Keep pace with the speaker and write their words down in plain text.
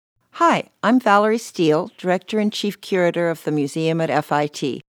Hi, I'm Valerie Steele, Director and Chief Curator of the Museum at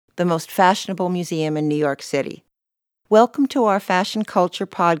FIT, the most fashionable museum in New York City. Welcome to our Fashion Culture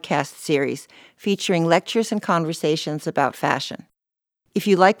podcast series featuring lectures and conversations about fashion. If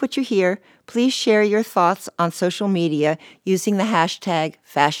you like what you hear, please share your thoughts on social media using the hashtag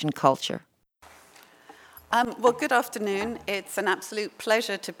 #FashionCulture. Well, good afternoon. It's an absolute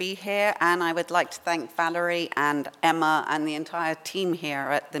pleasure to be here, and I would like to thank Valerie and Emma and the entire team here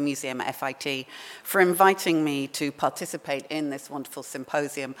at the Museum at FIT for inviting me to participate in this wonderful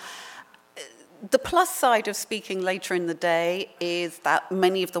symposium. The plus side of speaking later in the day is that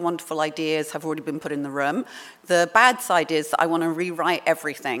many of the wonderful ideas have already been put in the room. The bad side is that I want to rewrite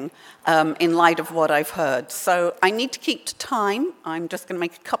everything in light of what I've heard. So I need to keep to time. I'm just going to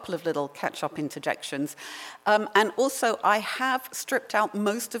make a couple of little catch-up interjections. And also, I have stripped out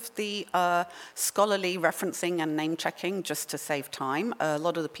most of the scholarly referencing and name-checking just to save time. A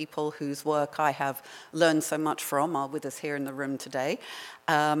lot of the people whose work I have learned so much from are with us here in the room today.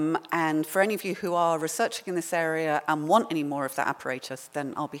 And for any of you who are researching in this area and want any more of that apparatus,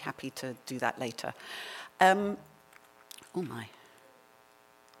 then I'll be happy to do that later. The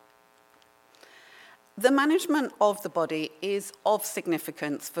management of the body is of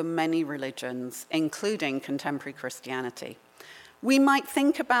significance for many religions, including contemporary Christianity. We might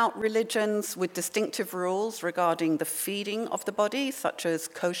think about religions with distinctive rules regarding the feeding of the body, such as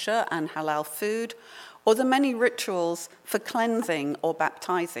kosher and halal food, or the many rituals for cleansing or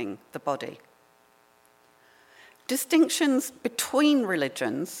baptizing the body. Distinctions between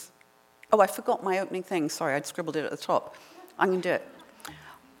religions. Oh, I forgot my opening thing. Sorry, I'd scribbled it at the top. I'm going to do it.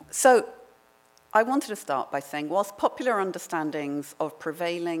 So, I wanted to start by saying, whilst popular understandings of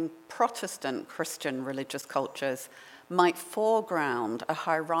prevailing Protestant Christian religious cultures might foreground a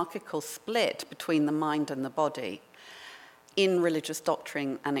hierarchical split between the mind and the body in religious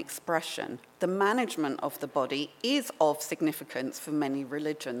doctrine and expression, the management of the body is of significance for many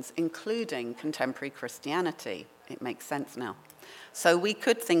religions, including contemporary Christianity. It makes sense now. So we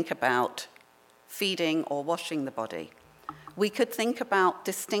could think about feeding or washing the body. We could think about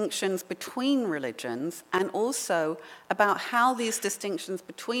distinctions between religions and also about how these distinctions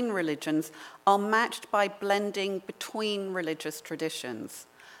between religions are matched by blending between religious traditions,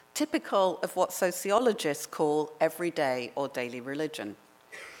 typical of what sociologists call everyday or daily religion.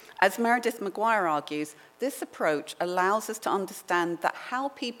 As Meredith McGuire argues, this approach allows us to understand that how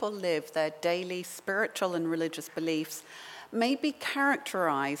people live their daily spiritual and religious beliefs may be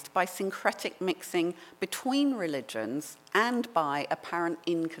characterized by syncretic mixing between religions and by apparent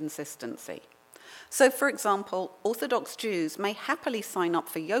inconsistency. So, for example, Orthodox Jews may happily sign up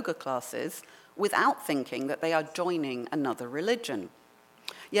for yoga classes without thinking that they are joining another religion.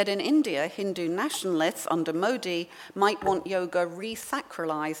 Yet in India, Hindu nationalists under Modi might want yoga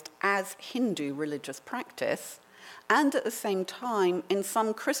re-sacralized as Hindu religious practice. And at the same time, in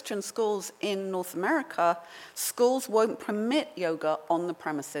some Christian schools in North America, schools won't permit yoga on the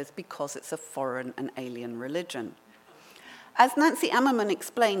premises because it's a foreign and alien religion. As Nancy Ammerman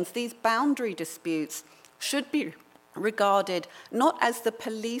explains, these boundary disputes should be regarded not as the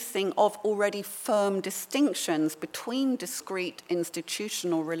policing of already firm distinctions between discrete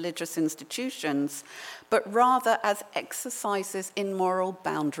institutional religious institutions, but rather as exercises in moral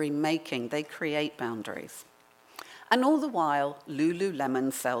boundary making. They create boundaries. And all the while,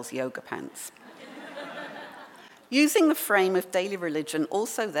 Lululemon sells yoga pants. Using the frame of daily religion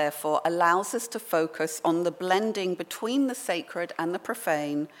also, therefore, allows us to focus on the blending between the sacred and the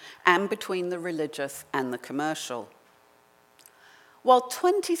profane, and between the religious and the commercial. While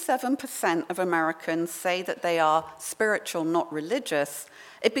 27% of Americans say that they are spiritual, not religious,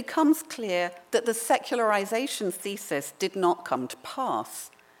 it becomes clear that the secularization thesis did not come to pass.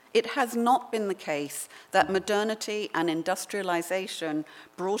 It has not been the case that modernity and industrialization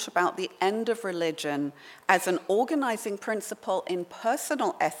brought about the end of religion as an organizing principle in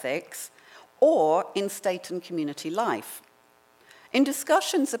personal ethics or in state and community life. In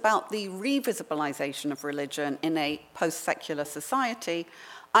discussions about the revisibilization of religion in a post-secular society,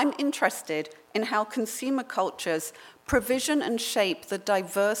 I'm interested in how consumer cultures provision and shape the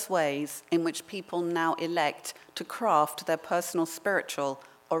diverse ways in which people now elect to craft their personal spiritual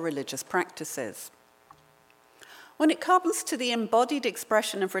or religious practices. When it comes to the embodied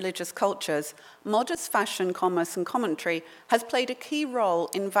expression of religious cultures, modest fashion, commerce, and commentary has played a key role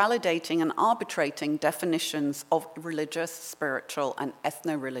in validating and arbitrating definitions of religious, spiritual, and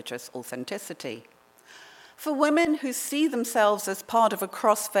ethno-religious authenticity. For women who see themselves as part of a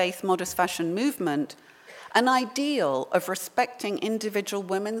cross-faith modest fashion movement, an ideal of respecting individual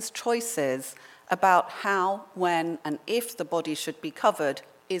women's choices about how, when, and if the body should be covered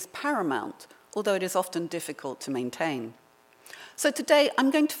is paramount, although it is often difficult to maintain. So today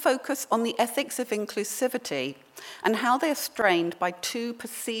I'm going to focus on the ethics of inclusivity and how they are strained by two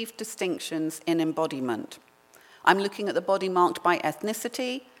perceived distinctions in embodiment. I'm looking at the body marked by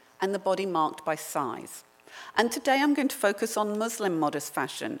ethnicity and the body marked by size. And today I'm going to focus on Muslim modest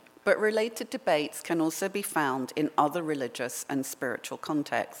fashion, but related debates can also be found in other religious and spiritual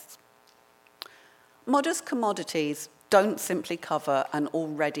contexts. Modest commodities don't simply cover an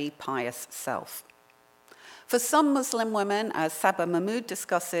already pious self. For some Muslim women, as Saba Mahmood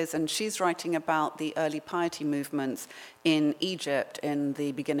discusses, and she's writing about the early piety movements in Egypt in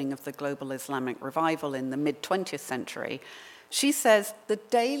the beginning of the global Islamic revival in the mid-20th century, she says the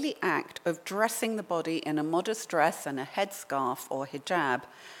daily act of dressing the body in a modest dress and a headscarf or hijab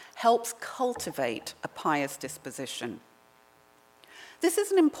helps cultivate a pious disposition. This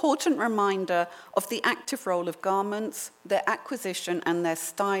is an important reminder of the active role of garments, their acquisition and their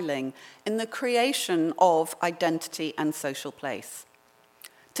styling in the creation of identity and social place.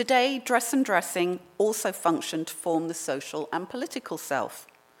 Today, dress and dressing also function to form the social and political self.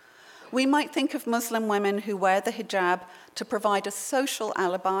 We might think of Muslim women who wear the hijab to provide a social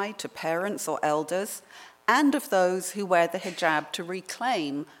alibi to parents or elders, and of those who wear the hijab to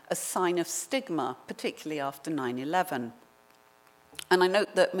reclaim a sign of stigma, particularly after 9/11. And I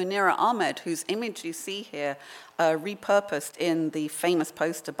note that Munira Ahmed, whose image you see here, repurposed in the famous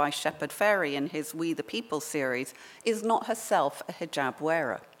poster by Shepard Fairey in his We the People series, is not herself a hijab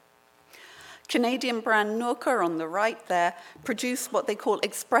wearer. Canadian brand Noorka on the right there produce what they call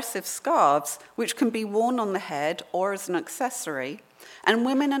expressive scarves, which can be worn on the head or as an accessory, and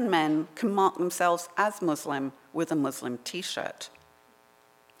women and men can mark themselves as Muslim with a Muslim t-shirt.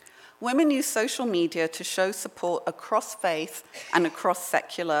 Women use social media to show support across faith and across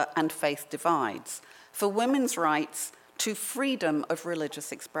secular and faith divides for women's rights to freedom of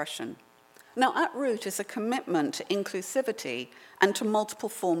religious expression. Now, at root is a commitment to inclusivity and to multiple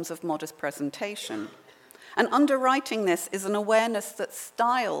forms of modest presentation. And underwriting this is an awareness that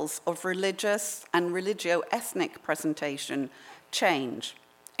styles of religious and religio-ethnic presentation change,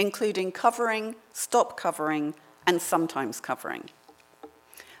 including covering, stop covering, and sometimes covering.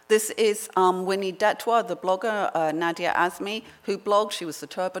 This is Winnie Detwa, the blogger, Nadia Azmi, who blogged. She was the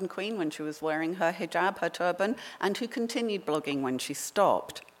turban queen when she was wearing her hijab, her turban, and who continued blogging when she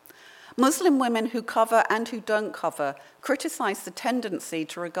stopped. Muslim women who cover and who don't cover criticize the tendency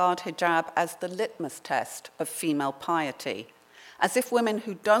to regard hijab as the litmus test of female piety, as if women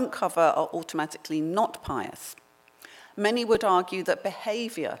who don't cover are automatically not pious. Many would argue that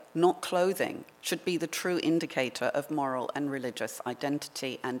behavior, not clothing, should be the true indicator of moral and religious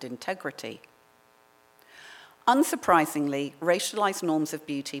identity and integrity. Unsurprisingly, racialized norms of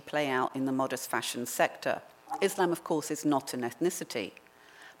beauty play out in the modest fashion sector. Islam, of course, is not an ethnicity.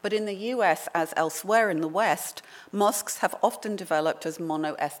 But in the US, as elsewhere in the West, mosques have often developed as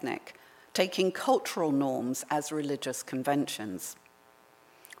mono-ethnic, taking cultural norms as religious conventions.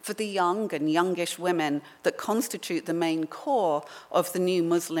 For the young and youngish women that constitute the main core of the new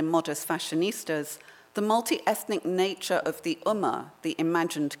Muslim modest fashionistas, the multi-ethnic nature of the Ummah, the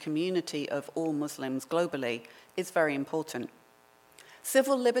imagined community of all Muslims globally, is very important.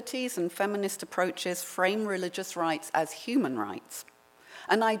 Civil liberties and feminist approaches frame religious rights as human rights.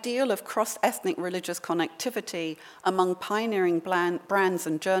 An ideal of cross-ethnic religious connectivity among pioneering brands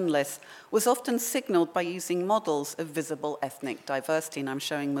and journalists was often signaled by using models of visible ethnic diversity, and I'm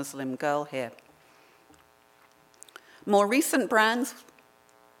showing Muslim Girl here. More recent brands,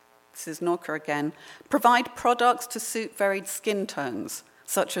 this is Noorka again, provide products to suit varied skin tones,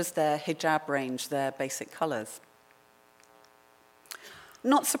 such as their hijab range, their basic colors.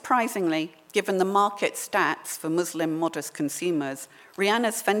 Not surprisingly, given the market stats for Muslim modest consumers,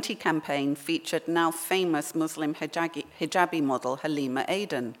 Rihanna's Fenty campaign featured now famous Muslim hijabi model Halima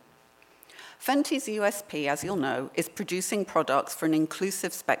Aden. Fenty's USP, as you'll know, is producing products for an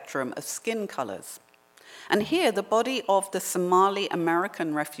inclusive spectrum of skin colors. And here, the body of the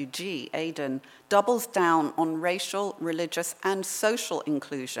Somali-American refugee, Aden, doubles down on racial, religious, and social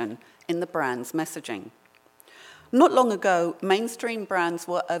inclusion in the brand's messaging. Not long ago, mainstream brands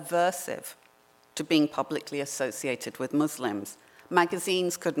were aversive to being publicly associated with Muslims.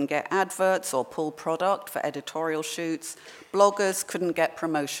 Magazines couldn't get adverts or pull product for editorial shoots. Bloggers couldn't get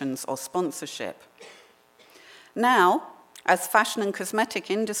promotions or sponsorship. Now, as fashion and cosmetic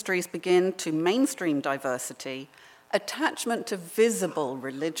industries begin to mainstream diversity, attachment to visible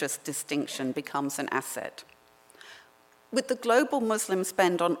religious distinction becomes an asset. With the global Muslim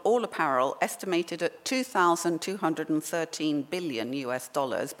spend on all apparel estimated at $2,213 billion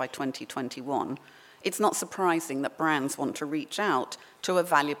by 2021, it's not surprising that brands want to reach out to a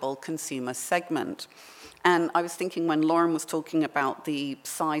valuable consumer segment. And I was thinking when Lauren was talking about the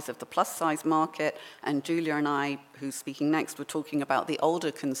size of the plus-size market, and Julia and I, who's speaking next, were talking about the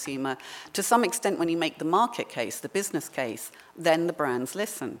older consumer, to some extent when you make the market case, the business case, then the brands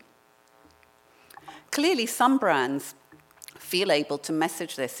listen. Clearly, some brands feel able to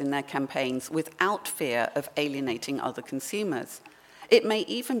message this in their campaigns without fear of alienating other consumers. It may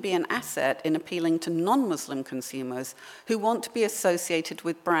even be an asset in appealing to non-Muslim consumers who want to be associated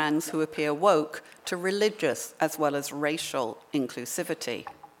with brands who appear woke to religious as well as racial inclusivity.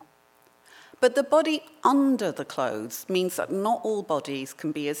 But the body under the clothes means that not all bodies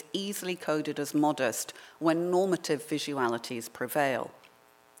can be as easily coded as modest when normative visualities prevail.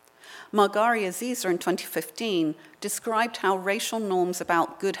 Margari Aziza in 2015 described how racial norms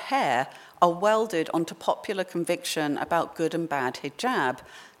about good hair are welded onto popular conviction about good and bad hijab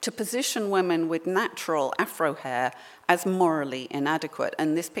to position women with natural afro hair as morally inadequate.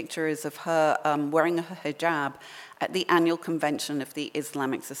 And this picture is of her wearing her hijab at the annual convention of the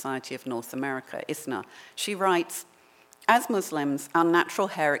Islamic Society of North America, ISNA. She writes, "As Muslims, our natural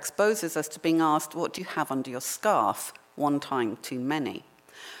hair exposes us to being asked, 'What do you have under your scarf?' one time too many."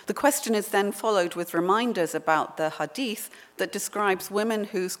 The question is then followed with reminders about the hadith that describes women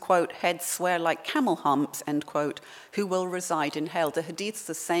whose, quote, "heads swear like camel humps," end quote, who will reside in hell. The hadiths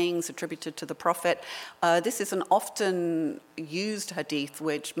are sayings attributed to the Prophet. This is an often used hadith,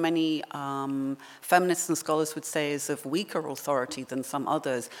 which many feminists and scholars would say is of weaker authority than some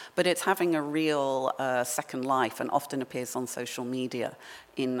others, but it's having a real second life and often appears on social media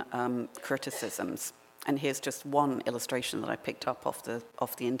in criticisms. And here's just one illustration that I picked up off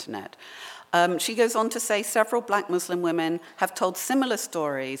the internet. She goes on to say several black Muslim women have told similar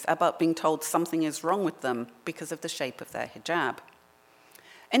stories about being told something is wrong with them because of the shape of their hijab.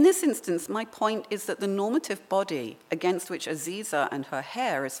 In this instance, my point is that the normative body against which Aziza and her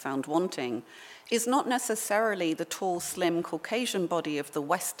hair is found wanting is not necessarily the tall, slim, Caucasian body of the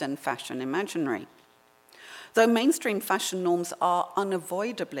Western fashion imaginary. Though mainstream fashion norms are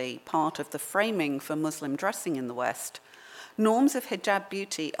unavoidably part of the framing for Muslim dressing in the West, norms of hijab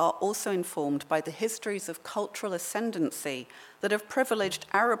beauty are also informed by the histories of cultural ascendancy that have privileged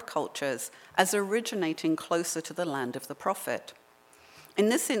Arab cultures as originating closer to the land of the Prophet. In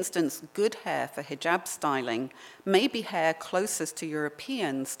this instance, good hair for hijab styling may be hair closest to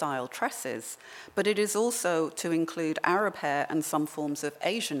European-style tresses, but it is also to include Arab hair and some forms of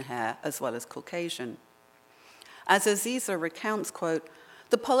Asian hair as well as Caucasian. As Aziza recounts, quote,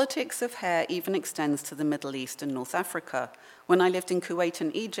 "The politics of hair even extends to the Middle East and North Africa. When I lived in Kuwait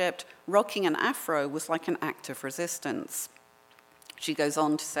and Egypt, rocking an afro was like an act of resistance." She goes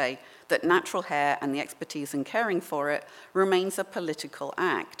on to say that natural hair and the expertise in caring for it remains a political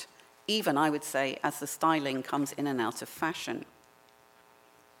act, even, I would say, as the styling comes in and out of fashion.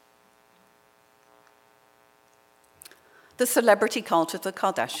 The celebrity cult of the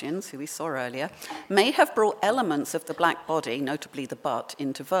Kardashians, who we saw earlier, may have brought elements of the black body, notably the butt,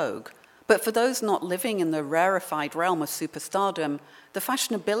 into vogue. But for those not living in the rarefied realm of superstardom, the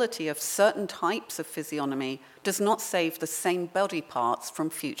fashionability of certain types of physiognomy does not save the same body parts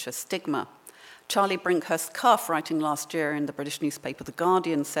from future stigma. Charlie Brinkhurst Cuff, writing last year in the British newspaper The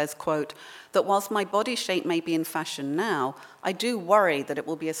Guardian, says, quote, "that whilst my body shape may be in fashion now, I do worry that it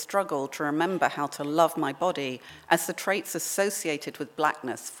will be a struggle to remember how to love my body as the traits associated with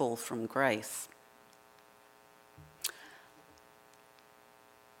blackness fall from grace."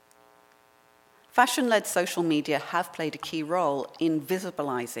 Fashion-led social media have played a key role in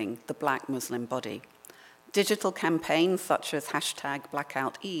visibilizing the black Muslim body. Digital campaigns such as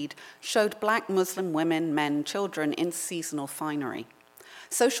 #BlackoutEid showed black Muslim women, men, children in seasonal finery.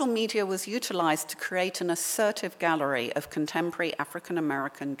 Social media was utilized to create an assertive gallery of contemporary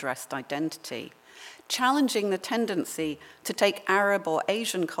African-American dressed identity, challenging the tendency to take Arab or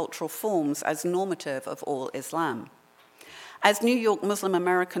Asian cultural forms as normative of all Islam. As New York Muslim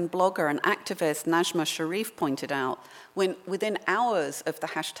American blogger and activist Najma Sharif pointed out, within hours of the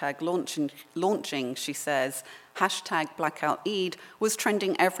hashtag launching, she says, #BlackoutEid was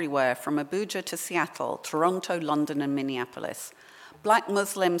trending everywhere from Abuja to Seattle, Toronto, London, and Minneapolis. Black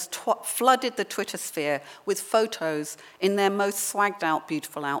Muslims flooded the Twitter sphere with photos in their most swagged out,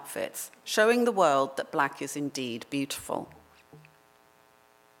 beautiful outfits, showing the world that black is indeed beautiful.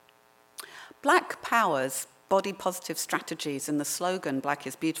 Black Power's body-positive strategies and the slogan, "Black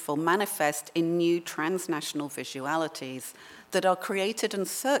is Beautiful," manifest in new transnational visualities that are created and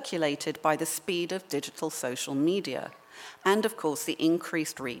circulated by the speed of digital social media, and of course the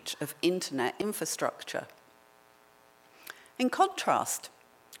increased reach of internet infrastructure. In contrast,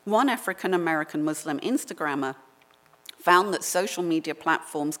 One African-American Muslim Instagrammer found that social media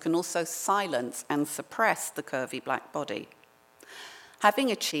platforms can also silence and suppress the curvy black body.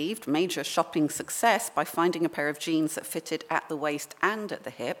 Having achieved major shopping success by finding a pair of jeans that fitted at the waist and at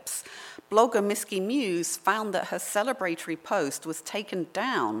the hips, blogger Miski Muse found that her celebratory post was taken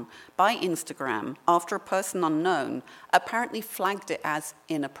down by Instagram after a person unknown apparently flagged it as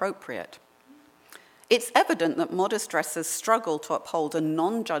inappropriate. It's evident that modest dressers struggle to uphold a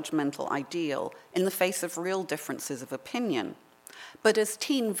non-judgmental ideal in the face of real differences of opinion. But as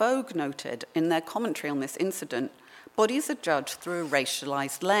Teen Vogue noted in their commentary on this incident, bodies are judged through a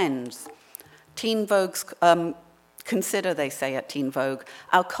racialized lens. Teen Vogue's consider, they say at Teen Vogue,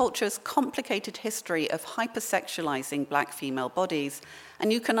 our culture's complicated history of hypersexualizing black female bodies,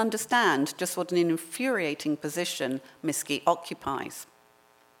 and you can understand just what an infuriating position Miski occupies.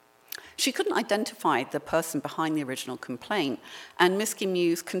 She couldn't identify the person behind the original complaint, and Miski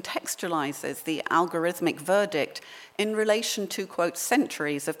Muse contextualizes the algorithmic verdict in relation to, quote,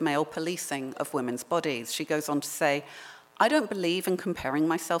 centuries of male policing of women's bodies. She goes on to say, I don't believe in comparing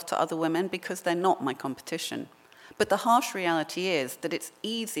myself to other women because they're not my competition. But the harsh reality is that it's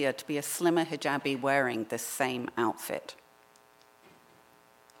easier to be a slimmer hijabi wearing this same outfit.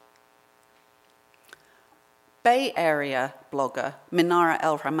 Bay Area blogger Minara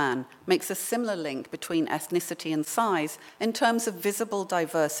El-Rahman makes a similar link between ethnicity and size in terms of visible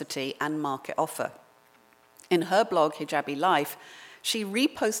diversity and market offer. In her blog, Hijabi Life, she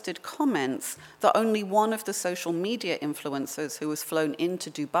reposted comments that only one of the social media influencers who was flown into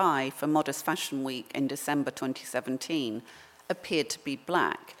Dubai for Modest Fashion Week in December 2017 appeared to be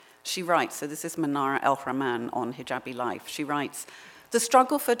black. She writes, so this is Minara El-Rahman on Hijabi Life, she writes, the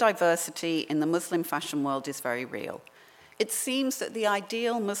struggle for diversity in the Muslim fashion world is very real. It seems that the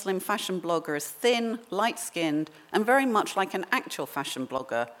ideal Muslim fashion blogger is thin, light-skinned, and very much like an actual fashion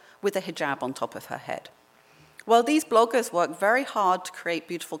blogger with a hijab on top of her head. While these bloggers work very hard to create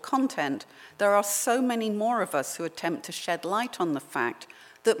beautiful content, there are so many more of us who attempt to shed light on the fact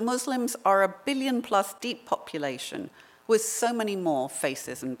that Muslims are a billion-plus deep population with so many more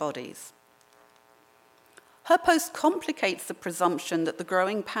faces and bodies. Her post complicates the presumption that the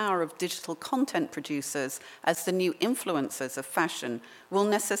growing power of digital content producers as the new influencers of fashion will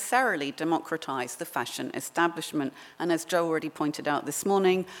necessarily democratize the fashion establishment. And as Joe already pointed out this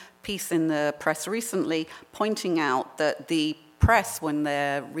morning, piece in the press recently pointing out that the press, when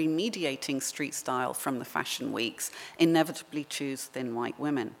they're remediating street style from the fashion weeks, inevitably choose thin white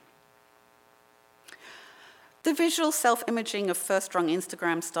women. The visual self-imaging of first-rung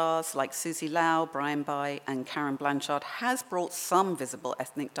Instagram stars like Susie Lau, Brian Bai, and Karen Blanchard has brought some visible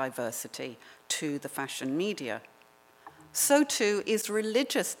ethnic diversity to the fashion media. So too is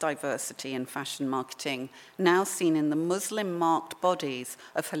religious diversity in fashion marketing, now seen in the Muslim-marked bodies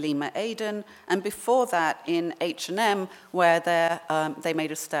of Halima Aden, and before that in H&M, where they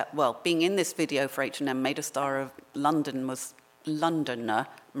made a star, well, being in this video for H&M, made a star of Londoner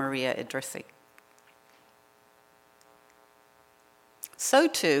Maria Idrissi. So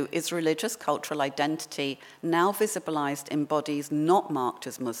too is religious cultural identity now visibilized in bodies not marked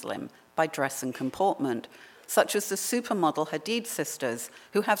as Muslim by dress and comportment, such as the supermodel Hadid sisters,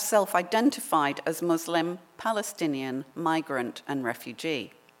 who have self-identified as Muslim, Palestinian, migrant, and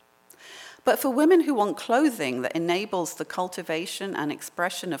refugee. But for women who want clothing that enables the cultivation and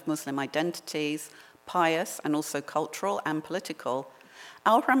expression of Muslim identities, pious and also cultural and political,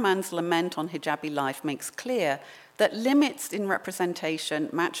 Al-Rahman's lament on Hijabi Life makes clear that limits in representation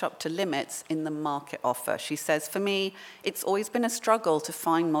match up to limits in the market offer. She says, for me, it's always been a struggle to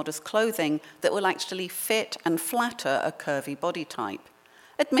find modest clothing that will actually fit and flatter a curvy body type.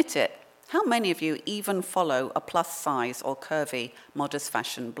 Admit it, how many of you even follow a plus size or curvy modest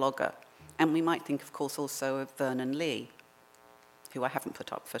fashion blogger? And we might think, of course, also of Vernon Lee, who I haven't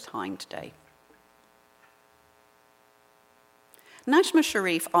put up for time today. Najma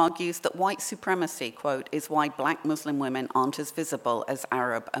Sharif argues that white supremacy, quote, is why black Muslim women aren't as visible as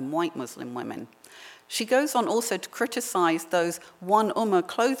Arab and white Muslim women. She goes on also to criticize those One Ummah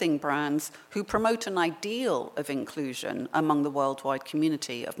clothing brands who promote an ideal of inclusion among the worldwide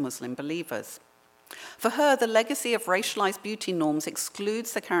community of Muslim believers. For her, the legacy of racialized beauty norms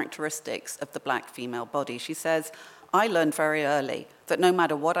excludes the characteristics of the black female body. She says, I learned very early that no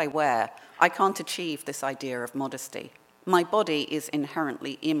matter what I wear, I can't achieve this idea of modesty. My body is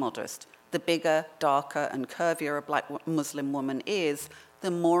inherently immodest. The bigger, darker, and curvier a black Muslim woman is, the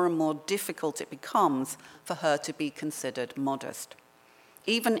more and more difficult it becomes for her to be considered modest.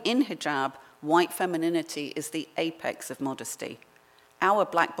 Even in hijab, white femininity is the apex of modesty. Our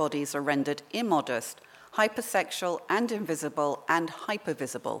black bodies are rendered immodest hypersexual and invisible and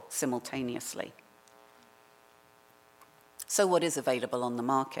hypervisible simultaneously. So what is available on the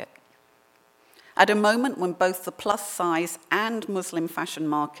market? At a moment when both the plus-size and Muslim fashion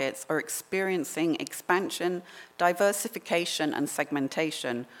markets are experiencing expansion, diversification, and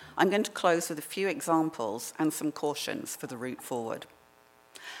segmentation, I'm going to close with a few examples and some cautions for the route forward.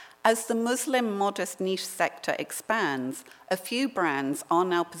 As the Muslim modest niche sector expands, a few brands are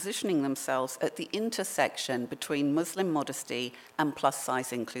now positioning themselves at the intersection between Muslim modesty and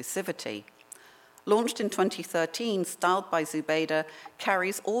plus-size inclusivity. Launched in 2013, Styled by Zubaydah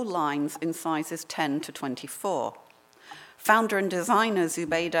carries all lines in sizes 10 to 24. Founder and designer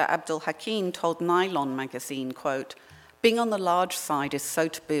Zubaydah Abdul Hakim told Nylon magazine, quote, "Being on the large side is so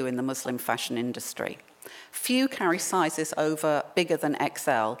taboo in the Muslim fashion industry. Few carry sizes over bigger than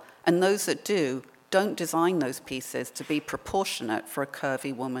XL, and those that do don't design those pieces to be proportionate for a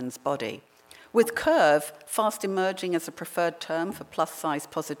curvy woman's body." With curve fast emerging as a preferred term for plus-size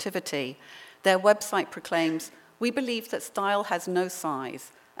positivity, their website proclaims, "We believe that style has no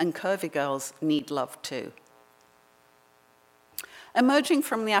size, and curvy girls need love too." Emerging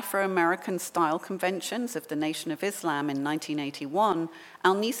from the Afro-American style conventions of the Nation of Islam in 1981,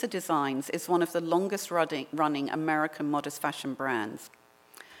 Al Nisa Designs is one of the longest-running American modest fashion brands.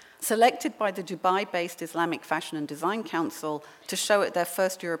 Selected by the Dubai-based Islamic Fashion and Design Council to show at their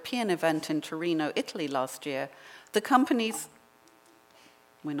first European event in Torino, Italy last year, the company's...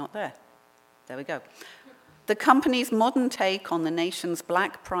 We're not there. There we go. The company's modern take on the nation's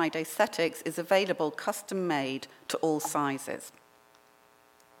Black Pride aesthetics is available custom-made to all sizes.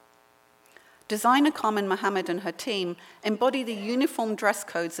 Designer Carmen Mohammed and her team embody the uniform dress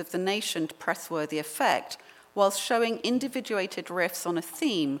codes of the nation to press-worthy effect, whilst showing individuated riffs on a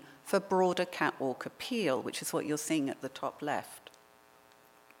theme for broader catwalk appeal, which is what you're seeing at the top left.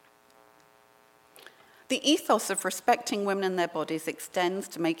 The ethos of respecting women and their bodies extends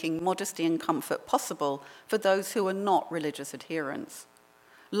to making modesty and comfort possible for those who are not religious adherents.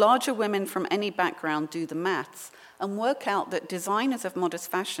 Larger women from any background do the maths and work out that designers of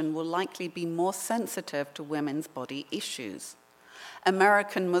modest fashion will likely be more sensitive to women's body issues.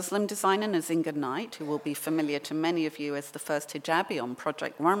 American Muslim designer Nzinga Knight, who will be familiar to many of you as the first hijabi on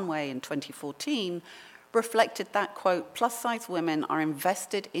Project Runway in 2014, reflected that, quote, "Plus-size women are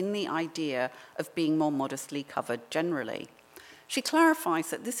invested in the idea of being more modestly covered generally." She clarifies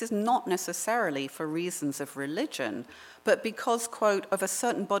that this is not necessarily for reasons of religion, but because, quote, "of a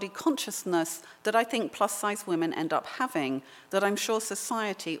certain body consciousness that I think plus-size women end up having that I'm sure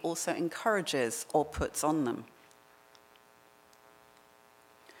society also encourages or puts on them."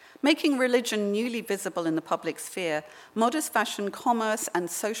 Making religion newly visible in the public sphere, modest fashion commerce and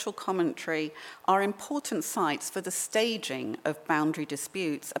social commentary are important sites for the staging of boundary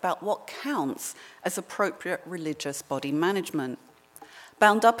disputes about what counts as appropriate religious body management.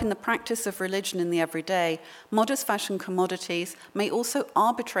 Bound up in the practice of religion in the everyday, modest fashion commodities may also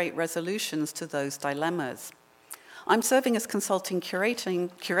arbitrate resolutions to those dilemmas. I'm serving as consulting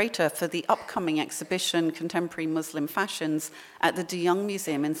curator for the upcoming exhibition Contemporary Muslim Fashions at the De Young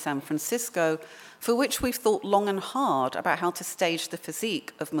Museum in San Francisco, for which we've thought long and hard about how to stage the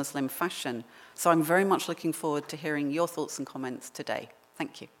physique of Muslim fashion. So I'm very much looking forward to hearing your thoughts and comments today.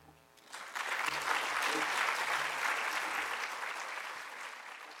 Thank you.